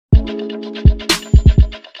Hi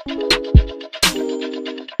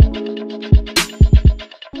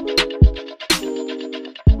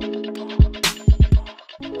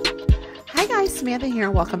guys, Samantha here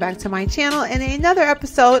and welcome back to my channel and another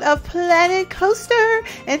episode of Planet Coaster.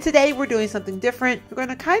 And today we're doing something different. We're going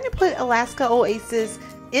to kind of put Alaska Oasis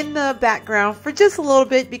in the background for just a little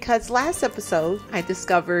bit because last episode I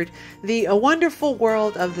discovered the wonderful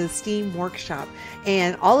world of the Steam Workshop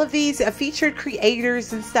and all of these featured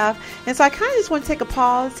creators and stuff. And so I kind of just want to take a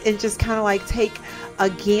pause and just kind of like take a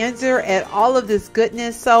gander at all of this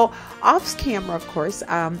goodness. So off camera, of course,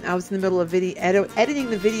 I was in the middle of editing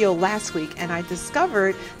the video last week, and I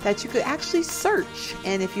discovered that you could actually search.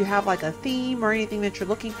 And if you have like a theme or anything that you're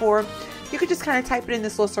looking for, you could just kind of type it in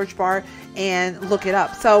this little search bar and look it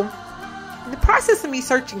up. So in the process of me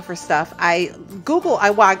searching for stuff, I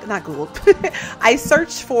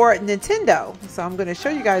searched for Nintendo. So I'm going to show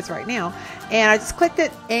you guys right now. And I just clicked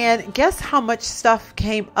it, and guess how much stuff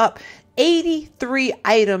came up? 83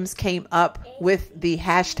 items came up with the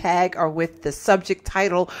hashtag or with the subject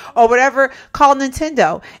title or whatever called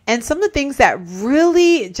Nintendo. And some of the things that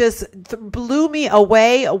really just blew me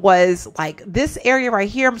away was like this area right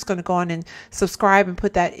here. I'm just going to go on and subscribe and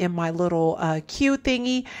put that in my little queue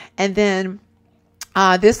thingy. And then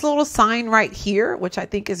this little sign right here, which I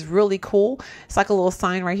think is really cool. It's like a little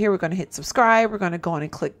sign right here. We're going to hit subscribe. We're going to go on and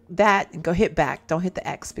click that and go hit back. Don't hit the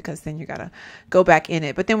X because then you got to go back in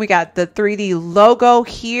it. But then we got the 3D logo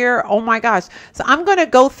here. Oh my gosh. So I'm going to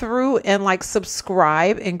go through and like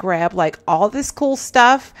subscribe and grab like all this cool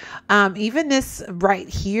stuff. Even this right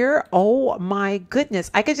here. Oh my goodness.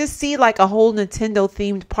 I could just see like a whole Nintendo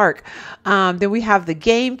themed park. Then we have the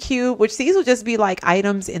GameCube, which these will just be like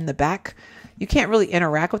items in the back. You can't really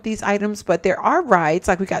interact with these items, but there are rides.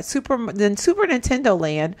 Like we got Super Nintendo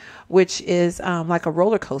Land, which is like a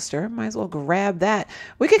roller coaster. Might as well grab that.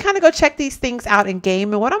 We can kind of go check these things out in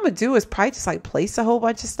game. And what I'm going to do is probably just like place a whole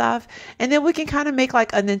bunch of stuff. And then we can kind of make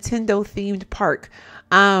like a Nintendo themed park.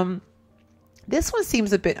 This one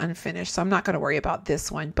seems a bit unfinished, so I'm not going to worry about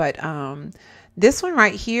this one. But this one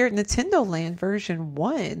right here, Nintendo Land version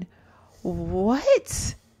 1.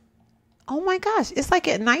 What? Oh my gosh, it's like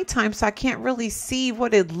at nighttime, so I can't really see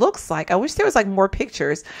what it looks like. I wish there was like more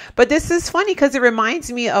pictures, but this is funny because it reminds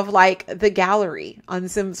me of like the gallery on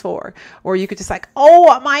Sims 4, where you could just like,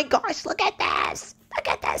 oh my gosh, look at this. Look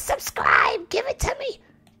at that. Subscribe. Give it to me.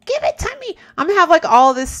 Give it to me. I'm going to have like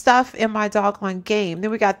all this stuff in my doggone game.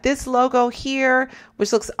 Then we got this logo here,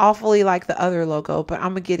 which looks awfully like the other logo, but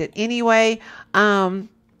I'm going to get it anyway.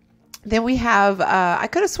 Then we have, I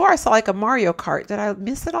could have swore I saw like a Mario Kart. Did I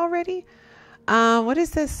miss it already? What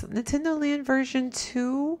is this? Nintendo Land version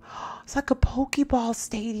 2? It's like a Pokeball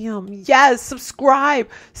stadium. Yes, subscribe.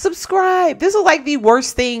 Subscribe. This is like the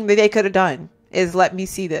worst thing that they could have done is let me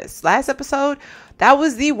see this. Last episode, that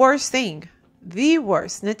was the worst thing. The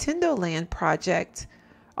worst. Nintendo Land project.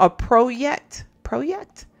 A project.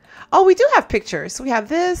 Oh, we do have pictures. We have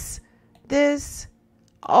this.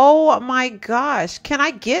 Oh my gosh. Can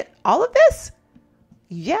I get all of this?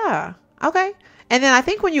 Yeah. Okay. And then I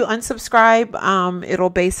think when you unsubscribe, it'll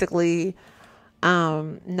basically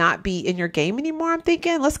not be in your game anymore. I'm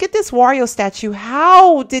thinking, let's get this Wario statue.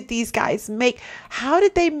 How did these guys how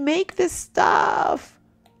did they make this stuff?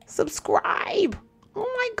 Subscribe.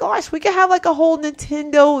 Oh my gosh. We could have like a whole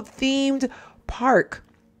Nintendo themed park.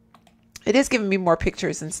 It is giving me more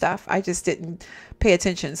pictures and stuff. I just didn't pay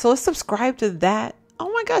attention. So let's subscribe to that.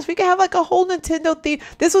 Oh my gosh, we could have like a whole Nintendo theme.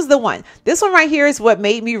 This was the one. This one right here is what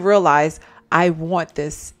made me realize I want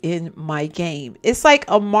this in my game. It's like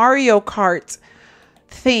a Mario Kart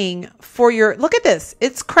thing for your, look at this.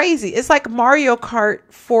 It's crazy. It's like Mario Kart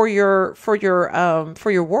for your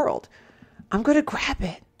world. I'm going to grab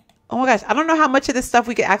it. Oh my gosh. I don't know how much of this stuff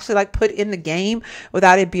we could actually like put in the game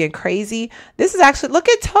without it being crazy. This is actually, look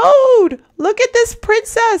at Toad. Look at this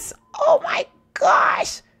princess. Oh my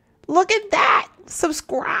gosh. Look at that.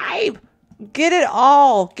 Subscribe. Get it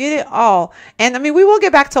all. Get it all. And I mean, we will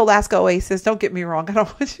get back to Alaska Oasis. Don't get me wrong. I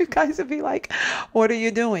don't want you guys to be like, what are you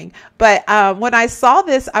doing? But when I saw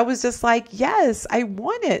this, I was just like, yes, I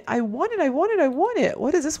want it. I want it. I want it. I want it.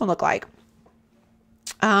 What does this one look like?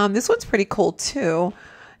 This one's pretty cool too.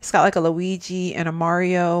 It's got like a Luigi and a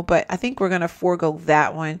Mario, but I think we're going to forego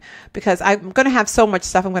that one because I'm going to have so much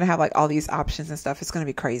stuff. I'm going to have like all these options and stuff. It's going to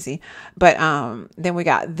be crazy. But then we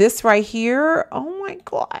got this right here. Oh my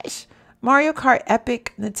gosh. Mario Kart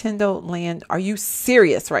Epic Nintendo Land. Are you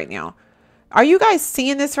serious right now? Are you guys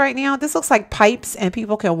seeing this right now? This looks like pipes and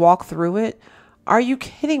people can walk through it. Are you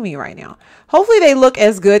kidding me right now? Hopefully they look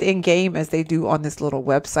as good in game as they do on this little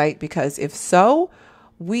website, because if so,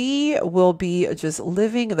 we will be just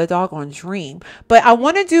living the doggone dream. But I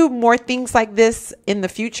want to do more things like this in the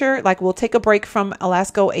future. Like we'll take a break from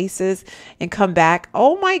Alaska Oasis and come back.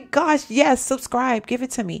 Oh my gosh. Yes. Subscribe. Give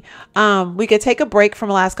it to me. We could take a break from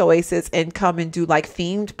Alaska Oasis and come and do like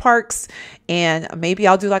themed parks. And maybe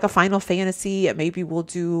I'll do like a Final Fantasy. Maybe we'll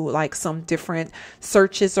do like some different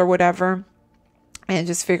searches or whatever. And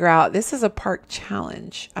just figure out, this is a park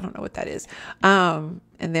challenge. I don't know what that is. And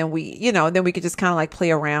then we, then we could just kind of like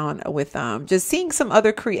play around with just seeing some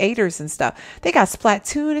other creators and stuff. They got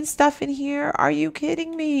Splatoon and stuff in here. Are you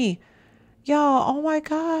kidding me? Y'all, oh my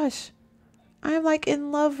gosh. I'm like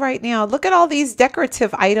in love right now. Look at all these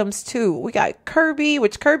decorative items too. We got Kirby,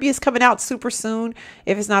 which Kirby is coming out super soon.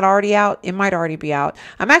 If it's not already out, it might already be out.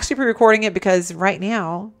 I'm actually pre-recording it because right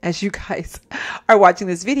now, as you guys are watching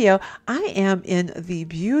this video, I am in the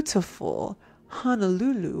beautiful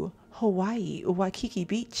Honolulu, Hawaii, Waikiki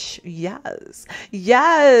Beach. Yes,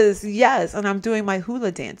 yes, yes. And I'm doing my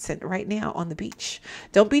hula dancing right now on the beach.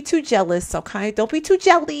 Don't be too jealous, okay? Don't be too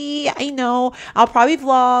jelly. I know. I'll probably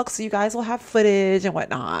vlog, so you guys will have footage and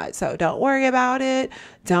whatnot. So don't worry about it.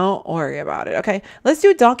 Don't worry about it, okay? Let's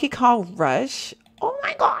do Donkey Kong Rush. Oh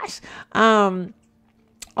my gosh.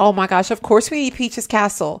 Oh my gosh. Of course we need Peach's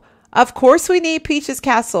Castle. Of course we need Peach's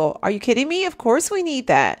Castle. Are you kidding me? Of course we need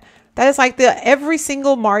that. That is like every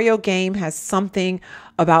single Mario game has something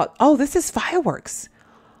about, oh, this is fireworks.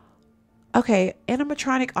 Okay.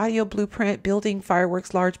 Animatronic audio blueprint, building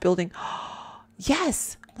fireworks, large building.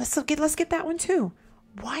 Yes. Let's get that one too.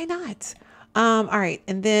 Why not? All right.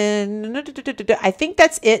 And then I think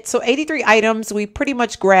that's it. So 83 items. We pretty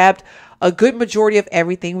much grabbed a good majority of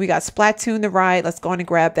everything. We got Splatoon the ride. Let's go on and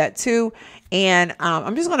grab that too. And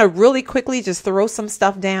I'm just going to really quickly just throw some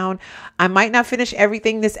stuff down. I might not finish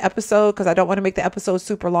everything this episode because I don't want to make the episode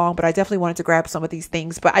super long, but I definitely wanted to grab some of these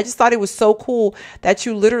things. But I just thought it was so cool that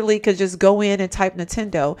you literally could just go in and type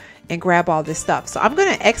Nintendo and grab all this stuff. So I'm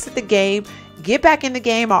going to exit the game, get back in the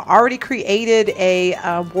game. I already created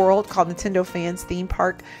a world called Nintendo Fans Theme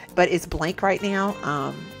Park, but it's blank right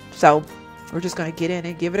now. So we're just going to get in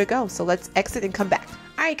and give it a go. So let's exit and come back.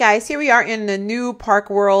 All right, guys, here we are in the new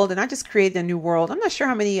park world, and I just created a new world. I'm not sure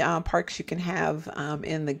how many parks you can have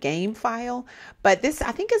in the game file, but this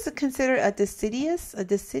I think is considered a deciduous, I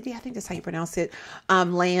think that's how you pronounce it,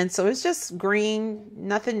 land. So it's just green,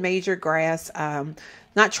 nothing major grass,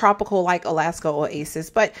 not tropical like Alaska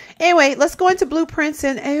Oasis. But anyway, let's go into blueprints,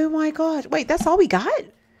 and oh my God, wait, that's all we got?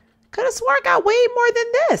 Could have swore I got way more than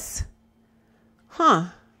this. Huh.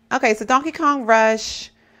 Okay, so Donkey Kong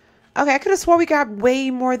Rush. Okay, I could have swore we got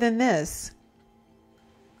way more than this.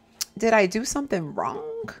 Did I do something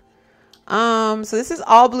wrong? So this is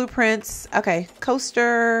all blueprints. Okay,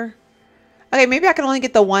 coaster. Okay, maybe I can only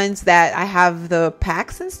get the ones that I have the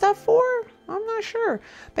packs and stuff for. I'm not sure.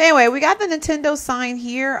 But anyway, we got the Nintendo sign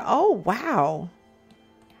here. Oh, wow.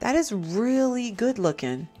 That is really good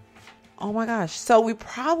looking. Oh my gosh. So we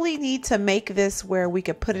probably need to make this where we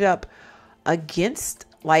could put it up against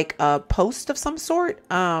like a post of some sort.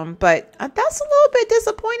 But that's a little bit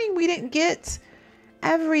disappointing. We didn't get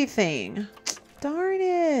everything. Darn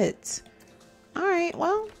it. All right.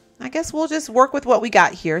 Well, I guess we'll just work with what we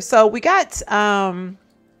got here. So we got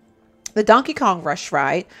the Donkey Kong Rush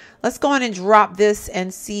ride. Let's go on and drop this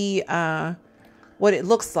and see what it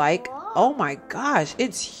looks like. Oh my gosh.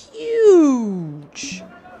 It's huge.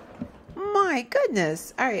 My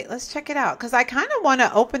goodness. All right, let's check it out. Because I kind of want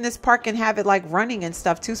to open this park and have it like running and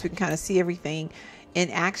stuff too, so we can kind of see everything in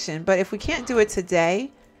action. But if we can't do it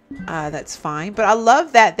today, that's fine. But I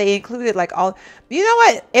love that they included like all, you know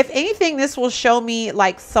what? If anything, this will show me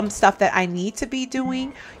like some stuff that I need to be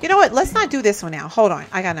doing. You know what? Let's not do this one now. Hold on.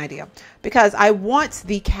 I got an idea. Because I want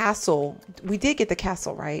the castle. We did get the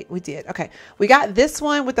castle, right? We did. Okay. We got this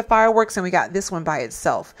one with the fireworks and we got this one by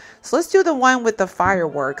itself. So let's do the one with the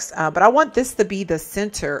fireworks. But I want this to be the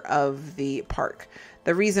center of the park.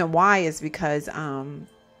 The reason why is because,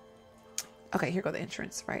 okay, here go the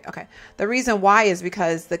entrance, right? Okay. The reason why is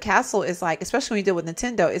because the castle is like, especially when you deal with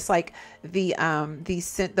Nintendo, it's like I don't want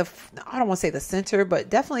to say the center,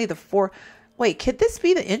 but definitely wait, could this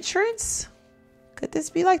be the entrance? Could this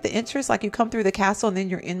be like the entrance? Like you come through the castle and then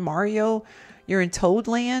you're in Mario, you're in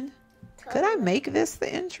Toadland. Could I make this the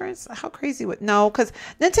entrance? How crazy would, no, because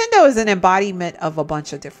Nintendo is an embodiment of a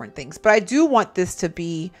bunch of different things, but I do want this to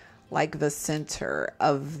be like the center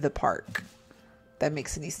of the park. That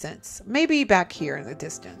makes any sense. Maybe back here in the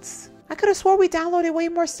distance. I could have swore we downloaded way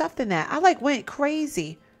more stuff than that. I like went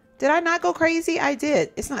crazy. Did I not go crazy? I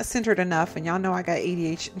did. It's not centered enough. And y'all know I got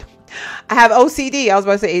ADHD. I have OCD. I was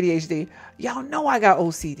about to say ADHD. Y'all know I got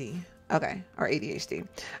OCD. Okay. Or ADHD. All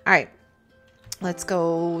right. Let's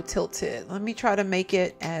go tilted. Let me try to make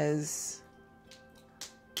it as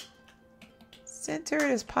centered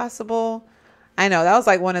as possible. I know that was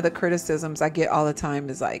like one of the criticisms I get all the time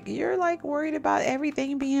is like, you're like worried about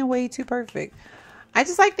everything being way too perfect. I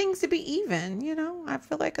just like things to be even, you know. I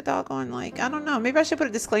feel like a doggone, like, I don't know. Maybe I should put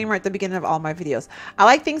a disclaimer at the beginning of all my videos. I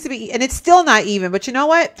like things to be, and it's still not even, but you know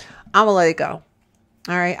what? I'm gonna let it go.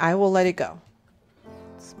 All right, I will let it go.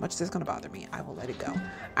 As much as it's gonna bother me, I will let it go. All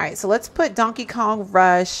right, so let's put Donkey Kong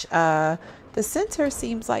Rush. The center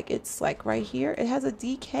seems like it's like right here. It has a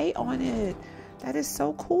DK on it. That is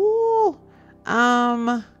so cool.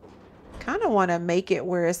 Kind of want to make it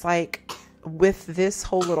where it's like with this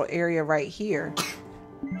whole little area right here.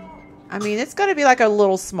 I mean, it's going to be like a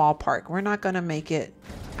little small park. We're not going to make it.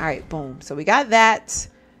 All right, boom. So we got that.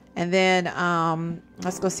 And then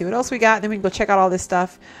let's go see what else we got. Then we can go check out all this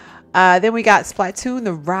stuff. Then we got Splatoon,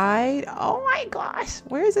 the ride. Oh my gosh.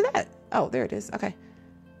 Where is it at? Oh, there it is. Okay.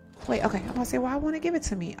 Wait, okay. I'm going to say, well, I want to give it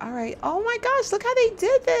to me. All right. Oh my gosh. Look how they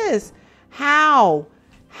did this. How?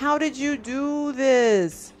 How did you do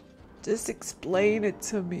this? Just explain it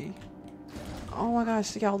to me. Oh my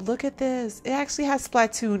gosh, y'all, look at this. It actually has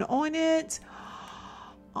Splatoon on it.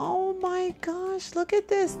 Oh my gosh, look at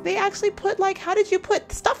this. They actually put like, how did you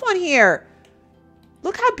put stuff on here?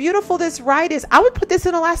 Look how beautiful this ride is. I would put this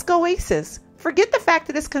in Alaska Oasis. Forget the fact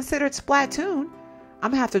that it's considered Splatoon.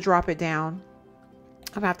 I'm gonna have to drop it down.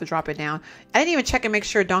 I'm gonna have to drop it down. I didn't even check and make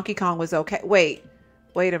sure Donkey Kong was okay. Wait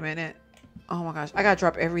a minute. Oh my gosh, I gotta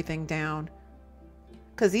drop everything down.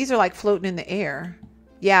 Because these are like floating in the air.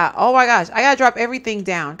 Yeah. Oh my gosh. I got to drop everything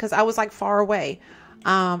down because I was like far away.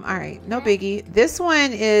 All right. No biggie. This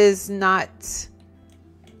one is not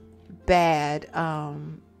bad.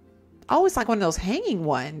 Oh, it's like one of those hanging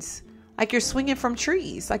ones. Like you're swinging from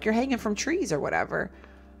trees. Like you're hanging from trees or whatever.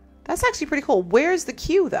 That's actually pretty cool. Where's the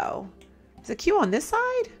queue though? Is the queue on this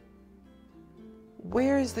side?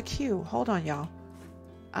 Where is the queue? Hold on, y'all.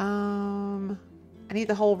 I need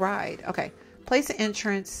the whole ride. Okay. Place an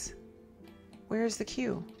entrance. Where's the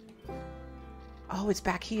queue? Oh, it's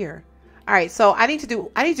back here. All right, so I need to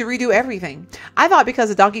redo everything. I thought because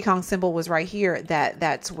the Donkey Kong symbol was right here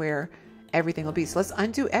that's where everything will be. So let's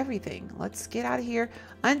undo everything. Let's get out of here.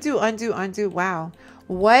 Undo, undo, undo. Wow.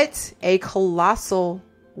 What a colossal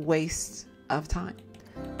waste of time.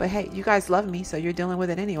 But hey, you guys love me, so you're dealing with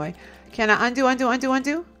it anyway. Can I undo, undo, undo,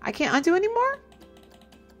 undo? I can't undo anymore?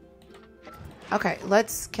 Okay,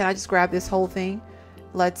 can I just grab this whole thing?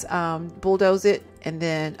 Let's bulldoze it, and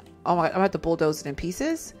then, oh my God, I'm about to bulldoze it in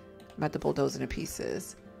pieces. I'm about to bulldoze it in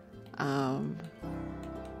pieces. Wow.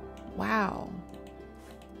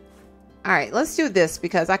 All right, let's do this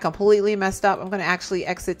because I completely messed up. I'm going to actually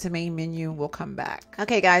exit to main menu. We'll come back.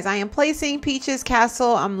 Okay, guys, I am placing Peach's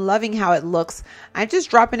Castle. I'm loving how it looks. I'm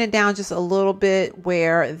just dropping it down just a little bit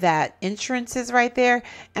where that entrance is right there.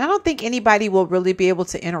 And I don't think anybody will really be able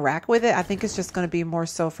to interact with it. I think it's just going to be more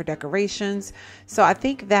so for decorations. So I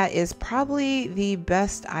think that is probably the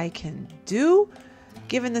best I can do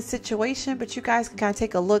given the situation, but you guys can kind of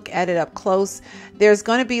take a look at it up close. There's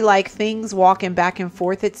going to be like things walking back and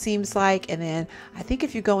forth, it seems like. And then I think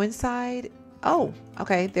if you go inside, oh,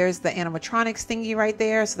 okay, there's the animatronics thingy right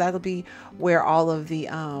there. So that'll be where all of the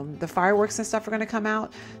fireworks and stuff are going to come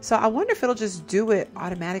out. So I wonder if it'll just do it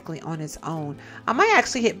automatically on its own. I might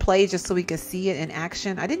actually hit play just so we can see it in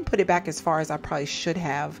action. I didn't put it back as far as I probably should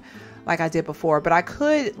have, like I did before, but I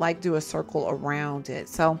could like do a circle around it.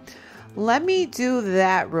 So let me do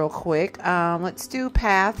that real quick. Let's do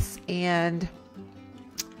paths, and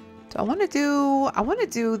I want to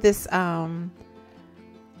do this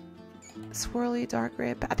swirly dark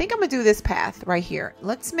red. I think I'm gonna do this path right here.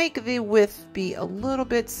 Let's make the width be a little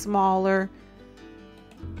bit smaller.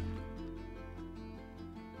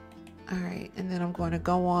 All right, and then I'm going to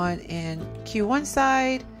go on and cue one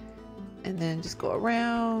side and then just go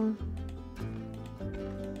around.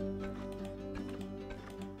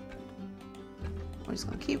 We're just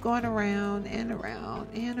going to keep going around and around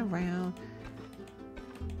and around.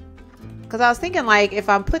 Because I was thinking, like, if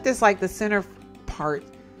I put this like the center part.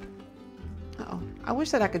 Uh-oh. I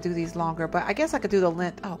wish that I could do these longer, but I guess I could do the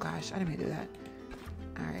length. Oh, gosh. I didn't mean to do that.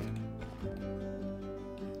 All right.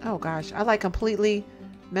 Oh, gosh. I like completely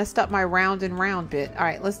messed up my round and round bit. All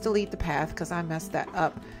right. Let's delete the path because I messed that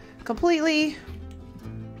up completely.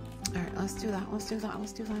 All right, let's do that. Let's do that.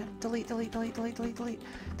 Let's do that. Delete, delete, delete, delete, delete, delete,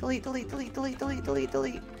 delete, delete, delete, delete, delete, delete,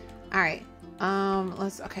 delete. All right.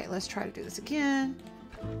 Let's try to do this again.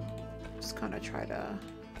 Just kind of try to.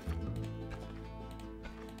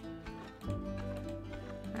 All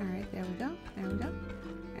right, there we go. There we go.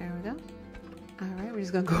 There we go. All right, we're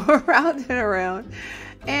just gonna go around and around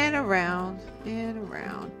and around. and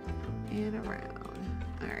around, and around.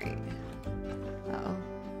 All right. Uh-oh.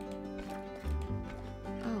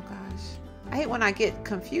 Oh gosh. I hate when I get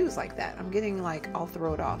confused like that. I'm getting like all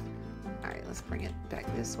thrown off. All right, let's bring it back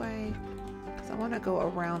this way. Because I want to go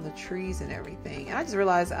around the trees and everything. And I just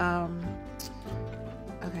realized, okay,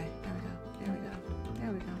 there we go. There we go.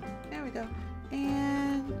 There we go. There we go.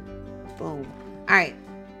 And boom. All right.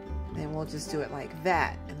 Then we'll just do it like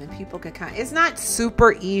that. And then people can kind of, it's not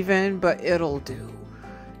super even, but it'll do.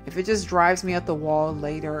 If it just drives me up the wall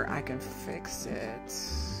later, I can fix it.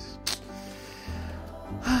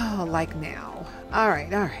 Oh, like now. All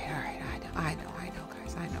right. All right. All right. I know,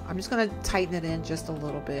 guys. I know. I'm just going to tighten it in just a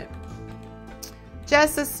little bit.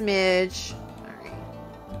 Just a smidge. All right.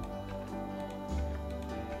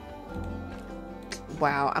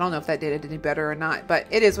 Wow. I don't know if that did it any better or not, but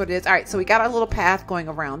it is what it is. All right. So we got our little path going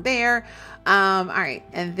around there. All right.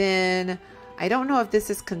 And then I don't know if this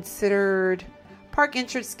is considered park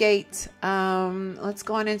entrance gate. Let's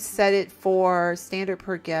go on and set it for standard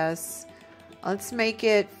per guest. Let's make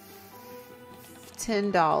it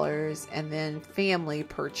 $10, and then family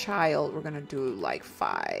per child, we're gonna do like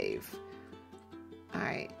 $5. All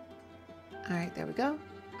right, there we go.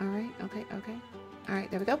 All right, okay. All right,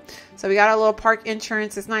 there we go. So we got our little park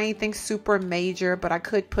entrance. It's not anything super major, but I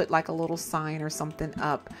could put like a little sign or something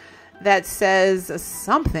up that says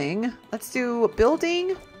something. Let's do a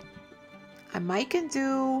building. I might can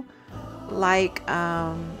do like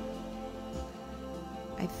I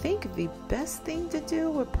think the best thing to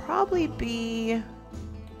do would probably be,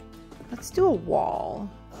 let's do a wall.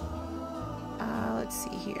 Let's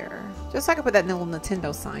see here. Just so I can put that little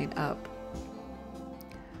Nintendo sign up.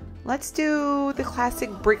 Let's do the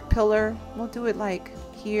classic brick pillar. We'll do it like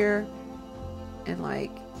here and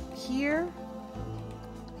like here.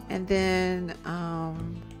 And then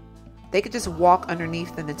they could just walk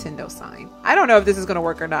underneath the Nintendo sign. I don't know if this is going to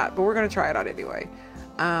work or not, but we're going to try it out anyway.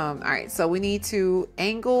 All right, so we need to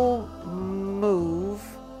angle move,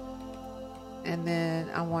 and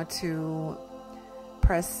then I want to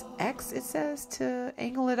press X, it says, to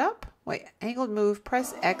angle it up. Wait, angled move,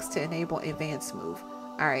 press X to enable advanced move.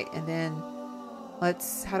 All right, and then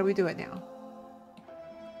how do we do it now?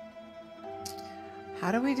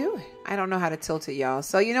 How do we do it? I don't know how to tilt it, y'all.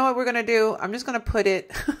 So you know what we're going to do? I'm just going to put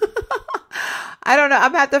it... I don't know.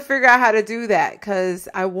 I'm going to have to figure out how to do that because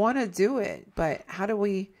I want to do it. But how do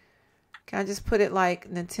we... Can I just put it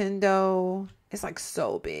like Nintendo? It's like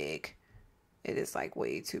so big. It is like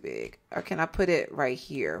way too big. Or can I put it right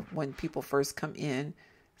here when people first come in?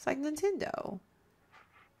 It's like Nintendo.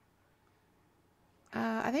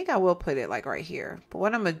 I think I will put it like right here. But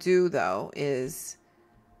what I'm going to do though is...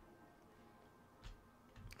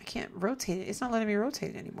 I can't rotate it. It's not letting me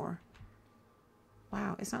rotate it anymore.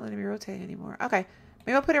 Wow, it's not letting me rotate anymore. Okay,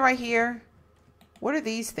 maybe I'll put it right here. What are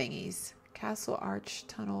these thingies? Castle, arch,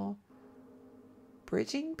 tunnel,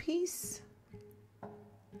 bridging piece?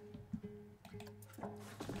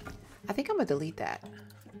 I think I'm gonna delete that.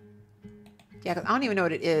 Yeah, because I don't even know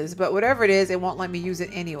what it is, but whatever it is, it won't let me use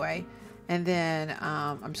it anyway. And then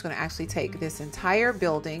I'm just gonna actually take this entire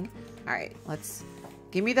building. All right,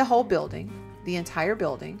 give me the whole building, the entire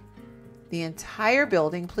building. The entire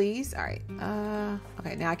building, please. All right.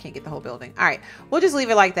 Okay, now I can't get the whole building. All right. We'll just leave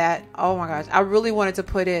it like that. Oh my gosh. I really wanted to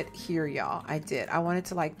put it here, y'all. I did. I wanted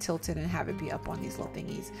to like tilt it and have it be up on these little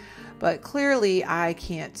thingies. But clearly I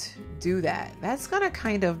can't do that. That's going to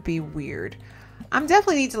kind of be weird. I'm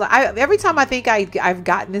definitely need to, every time I think I've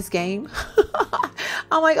gotten this game,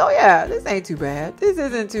 I'm like, oh yeah, this ain't too bad. This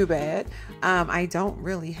isn't too bad. I don't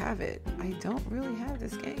really have it. I don't really have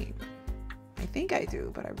this game. I think I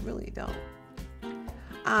do, but I really don't.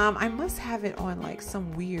 I must have it on like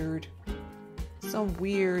some weird,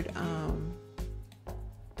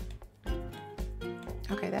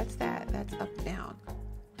 okay, that's that. That's up, down.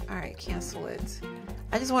 All right, cancel it.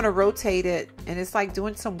 I just want to rotate it, and it's like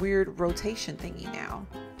doing some weird rotation thingy now.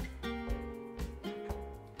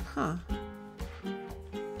 Huh.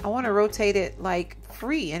 I want to rotate it like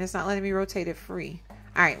free, and it's not letting me rotate it free.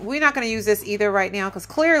 All right, we're not going to use this either right now because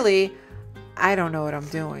clearly I don't know what I'm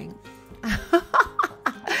doing.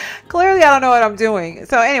 Clearly, I don't know what I'm doing.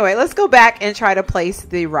 So anyway, let's go back and try to place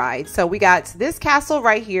the ride. So we got this castle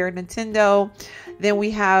right here, Nintendo. Then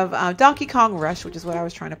we have Donkey Kong Rush, which is what I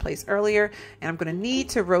was trying to place earlier. And I'm going to need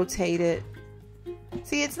to rotate it.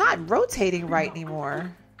 See, it's not rotating right anymore.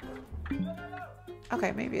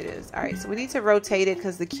 Okay, maybe it is. All right, so we need to rotate it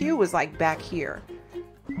because the queue was like back here.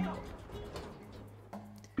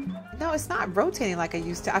 No, it's not rotating like I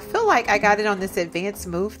used to. I feel like I got it on this advanced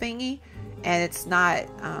move thingy, and it's not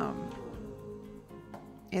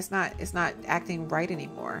acting right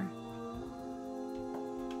anymore.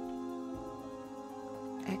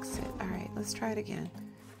 Exit. All right, let's try it again.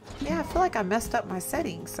 Yeah, I feel like I messed up my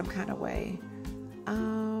settings some kind of way.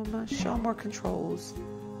 Show more controls.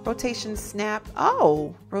 Rotation snap.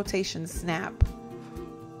 Oh, rotation snap.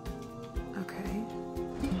 Okay.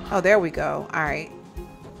 Oh, there we go. All right.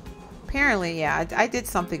 Apparently, yeah, I did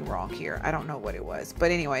something wrong here. I don't know what it was.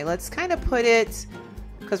 But anyway, let's kind of put it,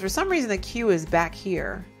 because for some reason the Q is back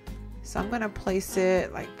here. So I'm going to place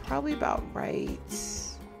it like probably about right.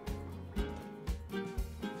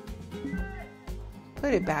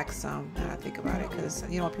 Put it back some, now that I think about it, because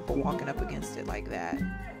you don't want people walking up against it like that.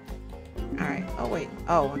 All right. Oh, wait.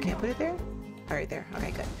 Oh, I can't put it there? All right, there. Okay,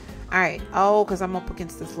 good. All right. Oh, because I'm up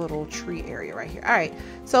against this little tree area right here. All right.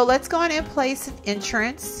 So let's go on and place an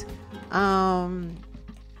entrance.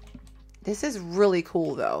 This is really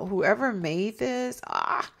cool, though. Whoever made this,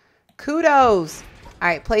 kudos. All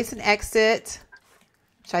right. Place an exit.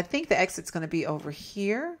 So I think the exit's going to be over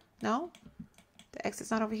here. No? The exit's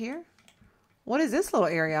not over here? What is this little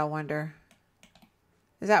area, I wonder?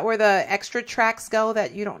 Is that where the extra tracks go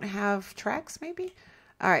that you don't have tracks, maybe?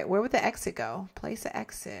 All right, where would the exit go? Place an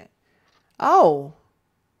exit. Oh.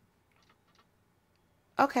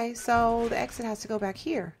 Okay, so the exit has to go back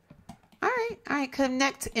here. All right,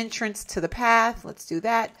 connect entrance to the path. Let's do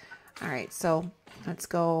that. All right, so let's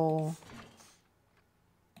go.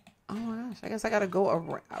 Oh my gosh, I guess I gotta go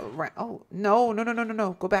around. Oh,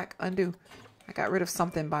 no. Go back, undo. I got rid of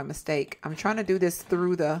something by mistake. I'm trying to do this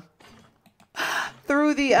through the,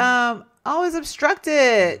 oh, it's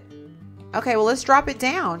obstructed. Okay, well, let's drop it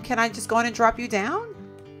down. Can I just go in and drop you down?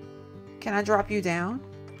 Can I drop you down?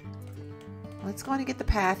 Let's go in and get the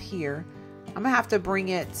path here. I'm gonna have to bring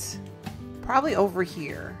it probably over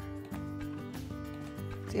here.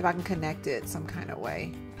 See if I can connect it some kind of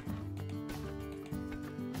way.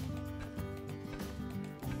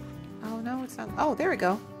 Oh, no, it's not. Oh, there we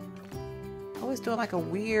go. Always doing like a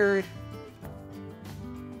weird.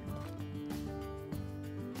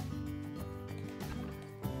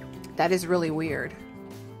 That is really weird.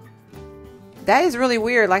 That is really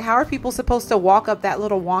weird. Like, how are people supposed to walk up that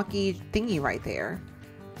little wonky thingy right there?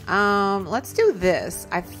 Let's do this.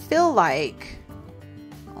 I feel like,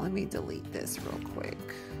 let me delete this real quick.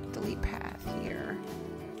 Delete path here.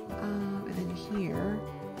 And then here.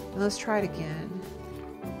 And let's try it again.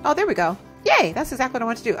 Oh, there we go. Yay, that's exactly what I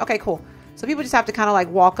want to do. Okay, cool. So people just have to kind of like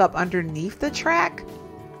walk up underneath the track.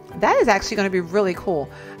 That is actually going to be really cool.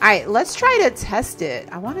 All right, let's try to test it.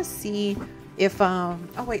 I want to see if, oh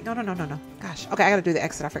wait, no. Gosh, okay, I got to do the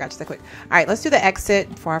exit. I forgot just that quick. All right, let's do the exit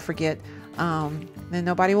before I forget. Then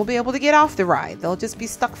nobody will be able to get off the ride. They'll just be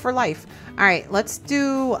stuck for life. All right, let's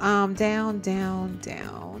do, down,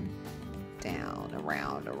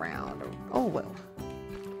 around. Oh, well.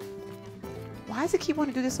 Why does it keep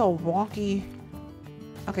wanting to do this all wonky?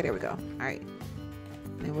 Okay, there we go. All right.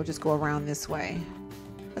 And then we'll just go around this way.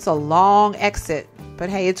 That's a long exit, but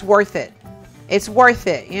hey, it's worth it. It's worth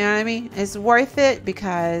it. You know what I mean? It's worth it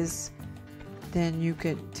because then you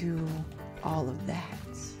could do all of that.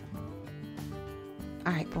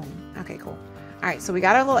 All right, boom. Okay, cool. All right, so we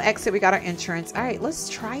got our little exit. We got our entrance. All right, let's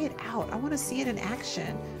try it out. I want to see it in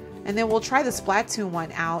action. And then we'll try the Splatoon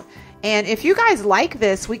one out. And if you guys like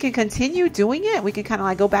this, we can continue doing it. We can kind of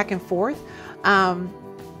like go back and forth.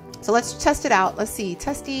 So let's test it out. Let's see.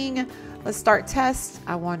 Testing. Let's start test.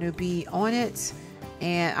 I want to be on it.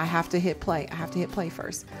 And I have to hit play. I have to hit play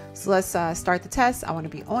first. So let's start the test. I want to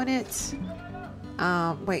be on it.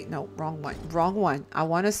 Wait, no, wrong one. Wrong one. I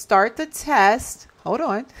want to start the test. Hold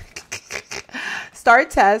on.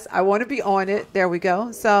 Start test. I want to be on it. There we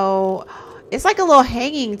go. So it's like a little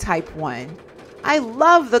hanging type one. I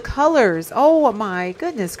love the colors. Oh my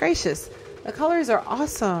goodness gracious. The colors are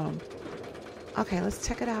awesome. Okay, let's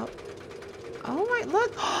check it out. Oh my,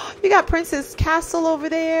 look. You got Princess Castle over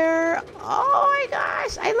there. Oh my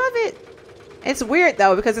gosh. I love it. It's weird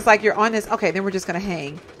though, because it's like you're on this. Okay, then we're just going to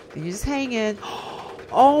hang. Then you just hang in.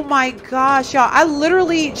 Oh my gosh, y'all. I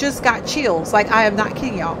literally just got chills. Like, I am not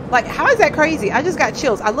kidding y'all. Like, how is that crazy? I just got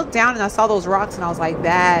chills. I looked down and I saw those rocks and I was like,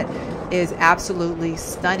 that is absolutely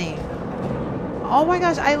stunning. Oh my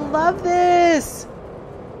gosh, I love this.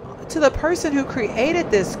 To the person who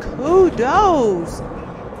created this, kudos.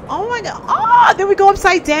 Oh my god. Oh, then we go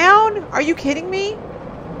upside down. Are you kidding me?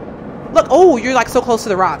 Look, oh, you're like so close to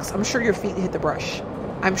the rocks. I'm sure your feet hit the brush.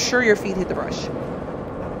 I'm sure your feet hit the brush.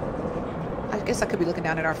 I guess I could be looking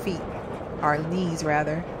down at our feet. Our knees,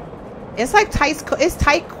 rather. It's like tight,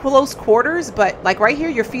 close quarters, but like right here,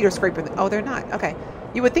 your feet are scraping. Oh, they're not. Okay.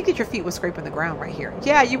 You would think that your feet was scraping the ground right here.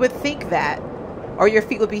 Yeah, you would think that. Or your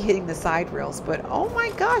feet would be hitting the side rails. But oh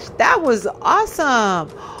my gosh, that was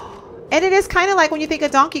awesome. And it is kind of like when you think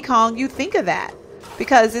of Donkey Kong, you think of that.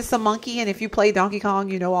 because it's a monkey. And if you play Donkey Kong,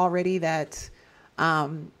 you know already that,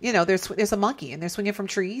 you know, there's a monkey and they're swinging from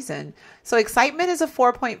trees. And so excitement is a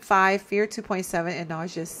 4.5, fear 2.7, and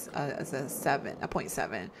nauseous is a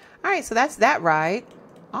 0.7. All right, so that's that ride.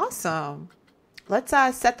 Awesome. Let's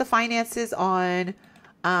set the finances on,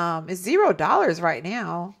 it's $0 right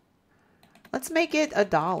now. Let's make it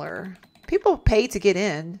 $1. People pay to get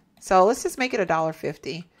in, so let's just make it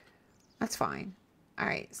 $1.50. That's fine. All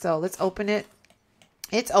right, so let's open it.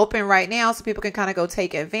 It's open right now, so people can kind of go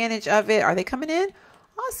take advantage of it. Are they coming in?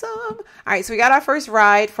 Awesome. All right, so we got our first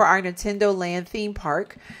ride for our Nintendo Land theme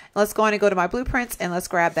park. Let's go on and go to my blueprints, and let's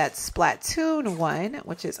grab that Splatoon one,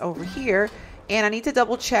 which is over here. And I need to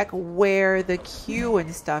double check where the queue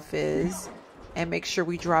and stuff is and make sure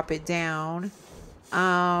we drop it down.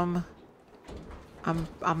 I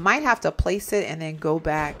might have to place it and then go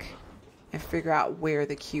back and figure out where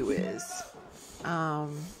the queue is. I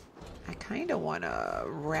kind of want to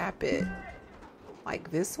wrap it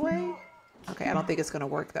like this way. Okay, I don't think it's going to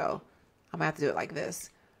work though. I'm going to have to do it like this.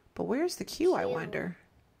 But where's the queue, I wonder?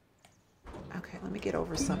 Okay, let me get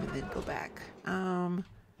over some and then go back.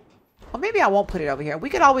 Well, maybe I won't put it over here. We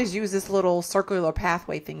could always use this little circular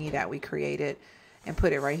pathway thingy that we created and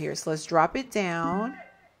put it right here. So let's drop it down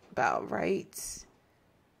about right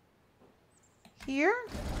here.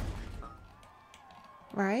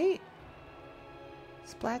 Right?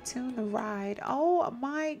 Splatoon the ride. Oh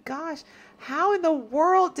my gosh. How in the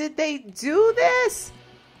world did they do this?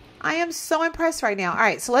 I am so impressed right now. All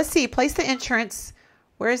right, so let's see. Place the entrance.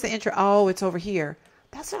 Where's the entrance? Oh, it's over here.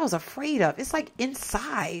 That's what I was afraid of. It's like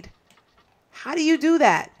inside. How do you do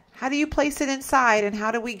that? How do you place it inside? And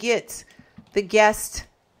how do we get the guest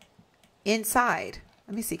inside?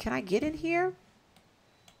 Let me see. Can I get in here?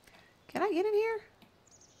 Can I get in here?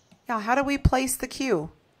 Y'all, how do we place the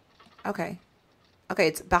queue? Okay. Okay,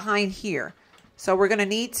 it's behind here. So we're going to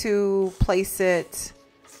need to place it.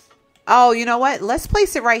 Oh, you know what? Let's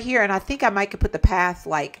place it right here. And I think I might could put the path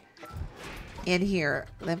like in here.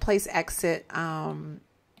 Then place exit. Darn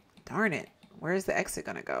it. Where's the exit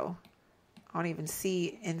going to go? I don't even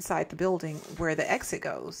see inside the building where the exit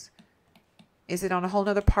goes. Is it on a whole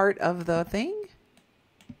nother part of the thing?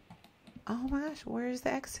 Oh my gosh, where's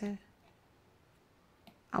the exit?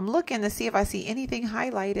 I'm looking to see if I see anything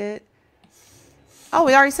highlighted. Oh,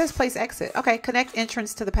 it already says place exit. Okay, connect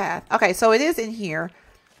entrance to the path. Okay, so it is in here.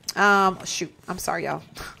 Shoot, I'm sorry, y'all.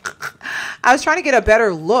 I was trying to get a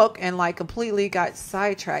better look and like completely got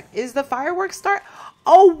sidetracked. Is the fireworks start?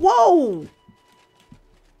 Oh, whoa.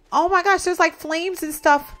 Oh my gosh, there's like flames and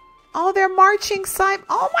stuff. Oh, they're marching side.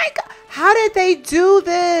 Oh my God. How did they do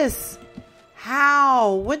this?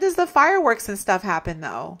 How? When does the fireworks and stuff happen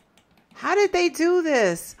though? How did they do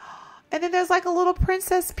this? And then there's like a little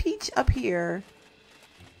Princess Peach up here.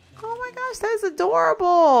 Oh my gosh, that's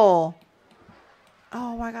adorable.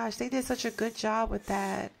 Oh my gosh, they did such a good job with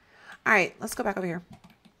that. All right, let's go back over here.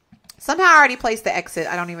 Somehow I already placed the exit.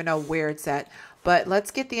 I don't even know where it's at, but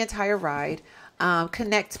let's get the entire ride.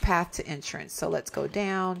 Connect path to entrance. So let's go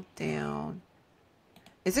down, down.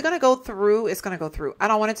 Is it going to go through? It's going to go through. I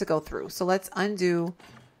don't want it to go through. So let's undo.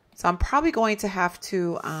 So I'm probably going to have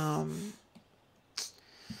to, all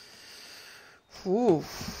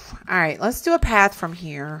right, let's do a path from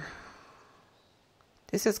here.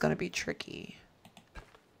 This is going to be tricky.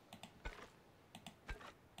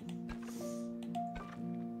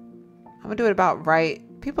 I'm going to do it about right.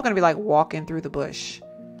 People are going to be like walking through the bush.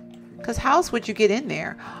 Because how else would you get in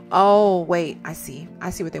there? Oh, wait. I see. I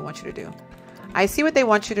see what they want you to do. I see what they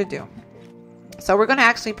want you to do. So we're going to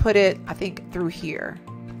actually put it, I think, through here.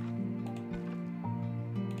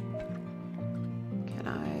 Can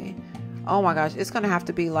I? Oh my gosh. It's going to have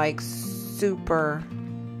to be like super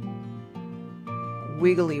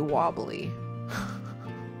wiggly wobbly.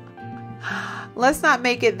 Let's not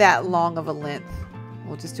make it that long of a length.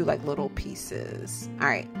 We'll just do like little pieces. All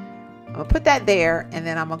right. I'm going to put that there, and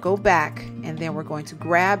then I'm going to go back, and then we're going to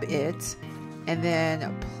grab it, and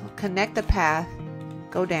then connect the path,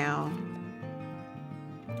 go down,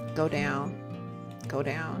 go down, go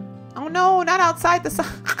down. Oh no, not outside the sun.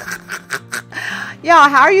 Y'all,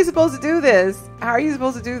 how are you supposed to do this? How are you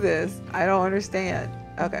supposed to do this? I don't understand.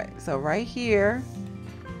 Okay, so right here,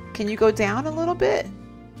 can you go down a little bit?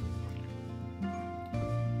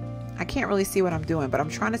 I can't really see what I'm doing, but I'm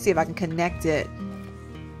trying to see if I can connect it.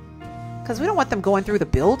 Because we don't want them going through the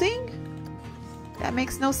building. That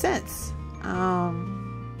makes no sense. Kind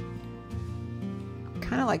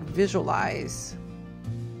of like visualize.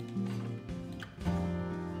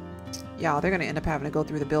 Y'all, they're going to end up having to go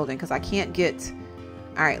through the building because I can't get...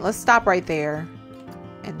 All right, let's stop right there.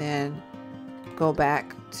 And then go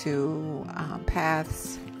back to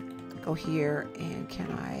paths, go here, and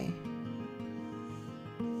can I?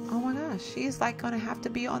 Oh my gosh, she's like gonna have to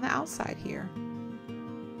be on the outside here.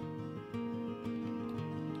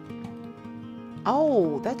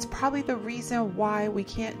 Oh, that's probably the reason why we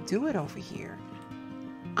can't do it over here.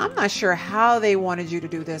 I'm not sure how they wanted you to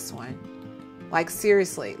do this one. Like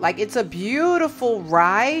seriously, like it's a beautiful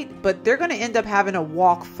ride, but they're gonna end up having to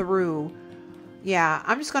walk through. Yeah,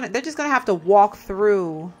 they're just gonna have to walk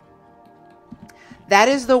through. That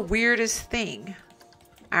is the weirdest thing.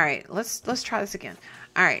 All right, let's try this again.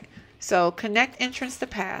 All right, so connect entrance to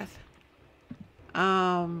path.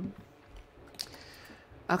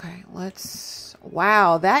 Okay,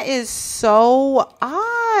 wow, that is so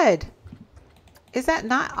odd. Is that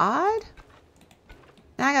not odd?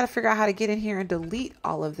 Now I got to figure out how to get in here and delete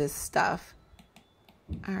all of this stuff.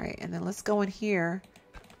 All right, and then let's go in here.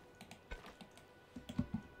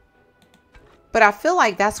 But I feel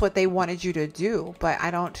like that's what they wanted you to do, but I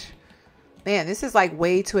don't. Man, this is like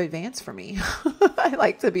way too advanced for me. I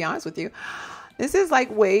like to be honest with you. This is like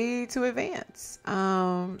way too advanced.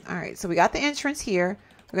 All right, so we got the entrance here.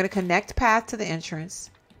 We're going to connect path to the entrance.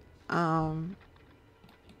 I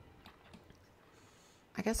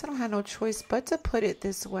guess I don't have no choice but to put it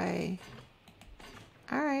this way.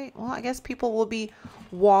 All right, well, I guess people will be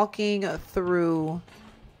walking through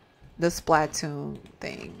the Splatoon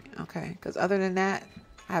thing. Okay, because other than that,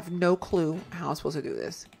 I have no clue how I'm supposed to do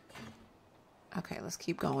this. Okay, let's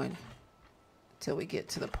keep going till we get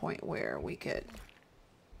to the point where we could.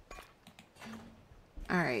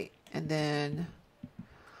 All right, and then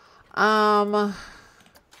I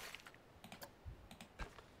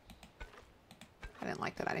didn't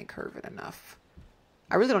like that I didn't curve it enough.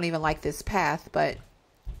 I really don't even like this path, but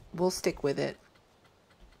we'll stick with it.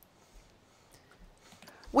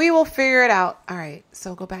 We will figure it out. All right,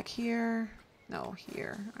 so go back here. No,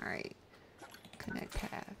 here. All right, connect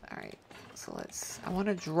path. All right, so I want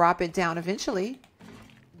to drop it down eventually.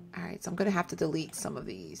 All right, so I'm going to have to delete some of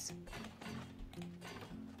these.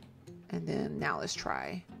 And then now let's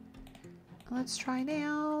try. Let's try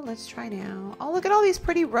now. Let's try now. Oh, look at all these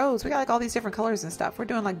pretty roads. We got like all these different colors and stuff. We're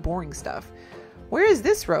doing like boring stuff. Where is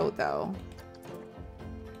this road though?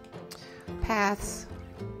 Paths.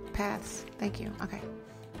 Paths. Thank you. Okay.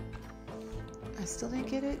 I still didn't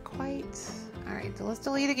get it quite. All right. So let's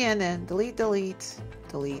delete again then. Delete, delete,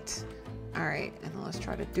 delete. All right. And then let's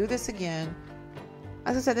try to do this again.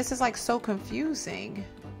 As I said, this is like so confusing.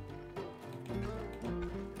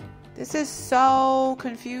 This is so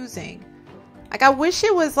confusing. Like, I wish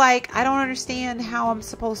it was like, I don't understand how I'm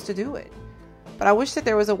supposed to do it. But I wish that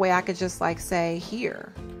there was a way I could just like say,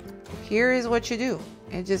 here is what you do.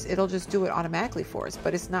 It'll just do it automatically for us,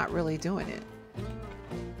 but it's not really doing it.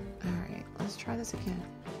 All right, let's try this again.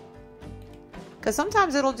 Because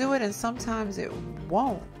sometimes it'll do it and sometimes it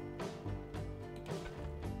won't.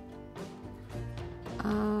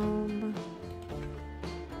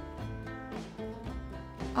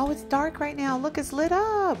 Oh, it's dark right now. Look, it's lit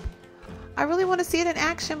up. I really want to see it in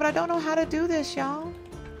action, but I don't know how to do this, y'all.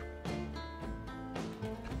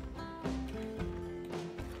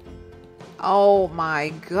 Oh my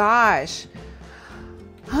gosh.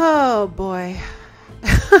 Oh boy.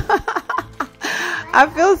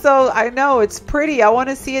 I know it's pretty. I want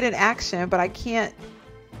to see it in action, but I can't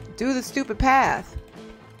do the stupid path.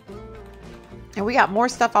 And we got more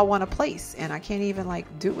stuff I want to place, and I can't even like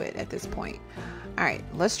do it at this point. All right,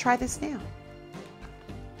 let's try this now.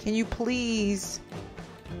 Can you please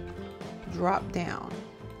drop down?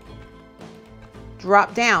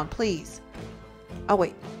 Drop down, please. Oh,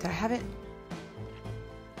 wait. Did I have it?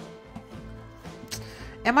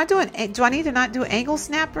 Am I doing... Do I need to not do angle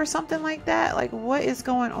snap or something like that? Like, what is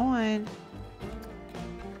going on?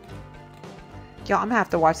 Y'all, I'm going to have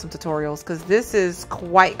to watch some tutorials because this is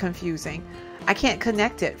quite confusing. I can't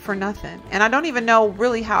connect it for nothing. And I don't even know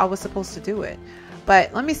really how I was supposed to do it.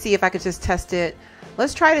 But let me see if I could just test it.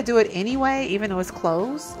 Let's try to do it anyway, even though it's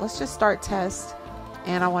closed. Let's just start test.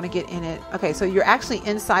 And I want to get in it. Okay, so you're actually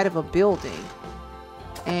inside of a building.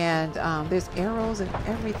 And there's arrows and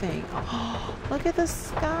everything. Oh, look at the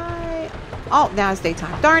sky. Oh, now it's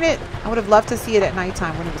daytime. Darn it. I would have loved to see it at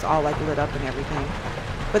nighttime when it was all like lit up and everything.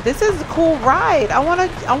 But this is a cool ride. I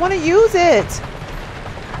want to use it.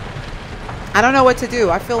 I don't know what to do.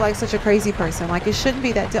 I feel like such a crazy person. Like, it shouldn't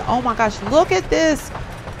be that. Oh my gosh, look at this.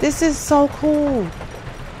 This is so cool.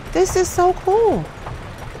 This is so cool.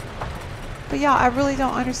 But y'all, I really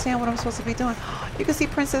don't understand what I'm supposed to be doing. You can see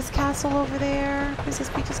Princess Castle over there. Princess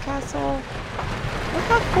Peach's Castle. Look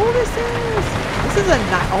how cool this is. This is a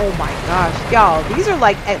oh my gosh. Y'all, these are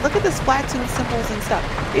like, look at the Splatoon symbols and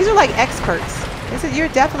stuff. These are like experts. You're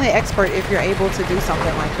definitely an expert if you're able to do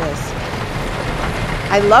something like this.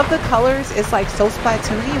 I love the colors. It's like so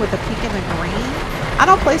Splatoony with the pink and the green. I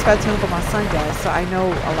don't play Splatoon, but my son does, so I know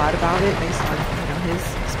a lot about it based on his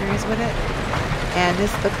experience with it. And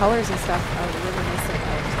the colors and stuff are really reminiscent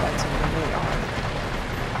of Splatoon. They really are.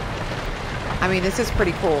 I mean, this is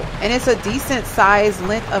pretty cool, and it's a decent size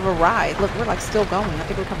length of a ride. Look, we're like still going. I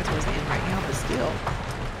think we're coming towards the end right now, but still.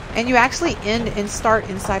 And you actually end and start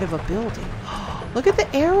inside of a building. Look at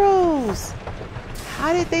the arrows.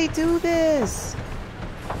 How did they do this?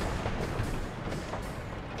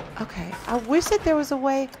 Okay, I wish that there was a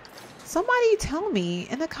way. Somebody tell me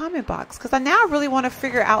in the comment box, because I now really want to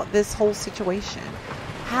figure out this whole situation.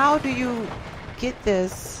 How do you get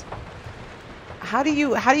this? How do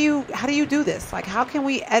you do this? Like, how can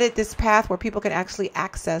we edit this path where people can actually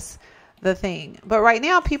access the thing? But right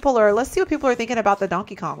now let's see what people are thinking about the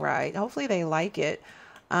Donkey Kong ride. Hopefully they like it.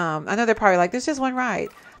 I know they're probably like, there's just one ride.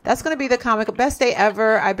 That's going to be the comic best day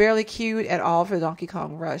ever. I barely queued at all for Donkey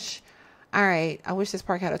Kong Rush. All right. I wish this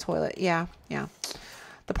park had a toilet. Yeah.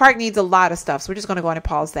 The park needs a lot of stuff, so we're just going to go ahead and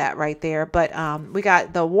pause that right there. But we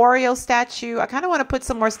got the Wario statue. I kind of want to put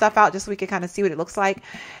some more stuff out just so we can kind of see what it looks like.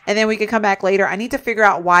 And then we can come back later. I need to figure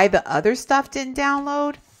out why the other stuff didn't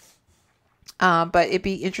download. But it'd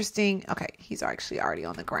be interesting. Okay, he's actually already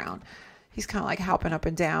on the ground. He's kind of like hopping up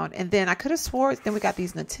and down. And then I could have swore, then we got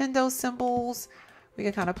these Nintendo symbols. We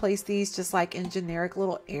can kind of place these just like in generic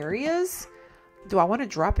little areas. Do I want to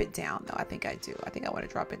drop it down though? I think I do. I think I want to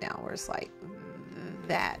drop it down where it's like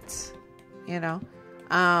that, and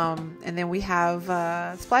then we have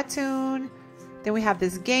Splatoon. Then we have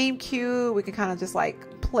this GameCube. We can kind of just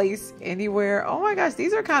like place anywhere. Oh my gosh,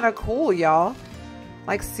 these are kind of cool, y'all.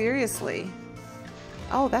 Like, seriously.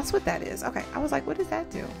 Oh, that's what that is. Okay, I was like, what does that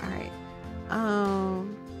do? All right.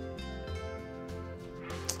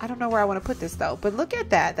 I don't know where I want to put this though, but look at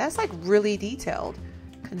that. That's like really detailed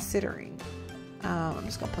considering. I'm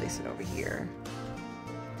just gonna place it over here.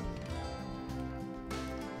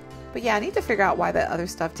 But yeah, I need to figure out why that other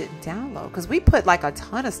stuff didn't download, because we put like a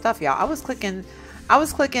ton of stuff, y'all. I was clicking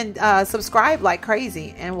subscribe like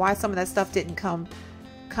crazy, and why some of that stuff didn't come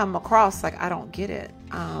across, like, I don't get it.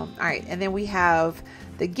 All right, and then we have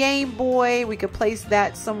the Game Boy. We could place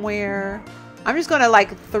that somewhere. I'm just gonna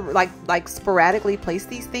like sporadically place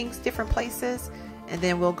these things different places, and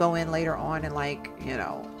then we'll go in later on and like,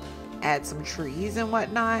 add some trees and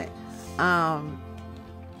whatnot.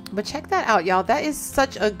 But check that out, y'all. That is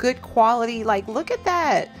such a good quality. Like, look at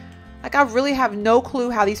that. Like, I really have no clue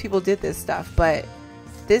how these people did this stuff, but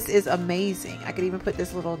this is amazing. I could even put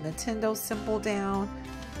this little Nintendo symbol down.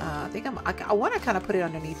 I think I want to kind of put it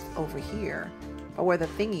underneath over here, or where the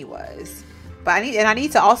thingy was. But I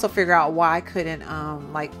need to also figure out why I couldn't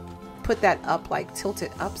like put that up, like tilt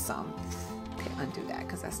it up some. Okay, undo that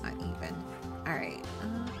because that's not even. All right.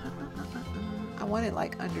 I want it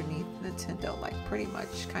like underneath Nintendo, like pretty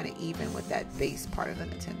much kind of even with that base part of the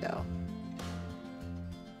Nintendo.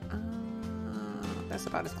 That's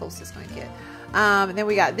about as close as it's gonna get. And then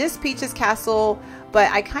we got this Peach's Castle,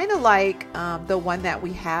 but I kind of like the one that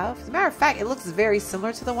we have. As a matter of fact, it looks very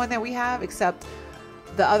similar to the one that we have, except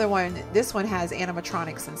the other one, this one has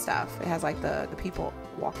animatronics and stuff. It has like the people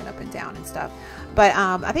walking up and down and stuff. But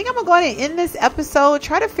I think I'm gonna go ahead and end this episode.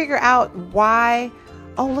 Try to figure out why.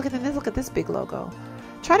 Oh, look at this! Look at this big logo.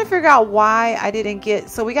 Try to figure out why I didn't get.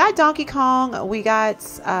 So we got Donkey Kong, we got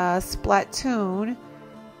Splatoon,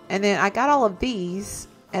 and then I got all of these,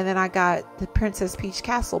 and then I got the Princess Peach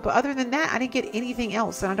Castle. But other than that, I didn't get anything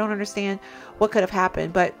else, and I don't understand what could have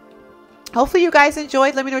happened. But hopefully you guys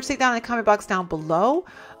enjoyed. Let me know what you think down in the comment box down below.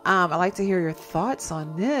 I'd like to hear your thoughts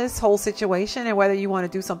on this whole situation and whether you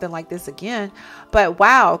want to do something like this again. But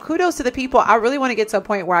wow, kudos to the people. I really want to get to a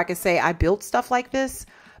point where I can say I built stuff like this,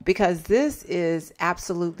 because this is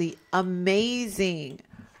absolutely amazing.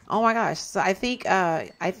 Oh my gosh. So I think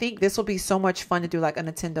this will be so much fun to do, like a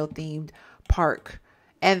Nintendo themed park.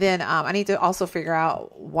 And then I need to also figure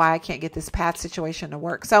out why I can't get this path situation to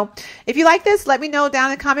work. So if you like this, let me know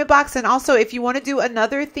down in the comment box. And also, if you want to do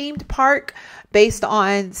another themed park based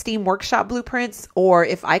on Steam Workshop blueprints, or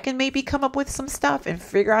if I can maybe come up with some stuff and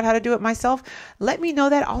figure out how to do it myself, let me know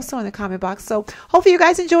that also in the comment box. So hopefully you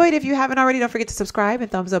guys enjoyed. If you haven't already, don't forget to subscribe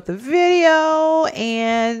and thumbs up the video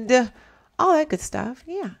and all that good stuff.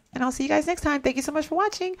 Yeah. And I'll see you guys next time. Thank you so much for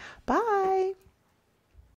watching. Bye.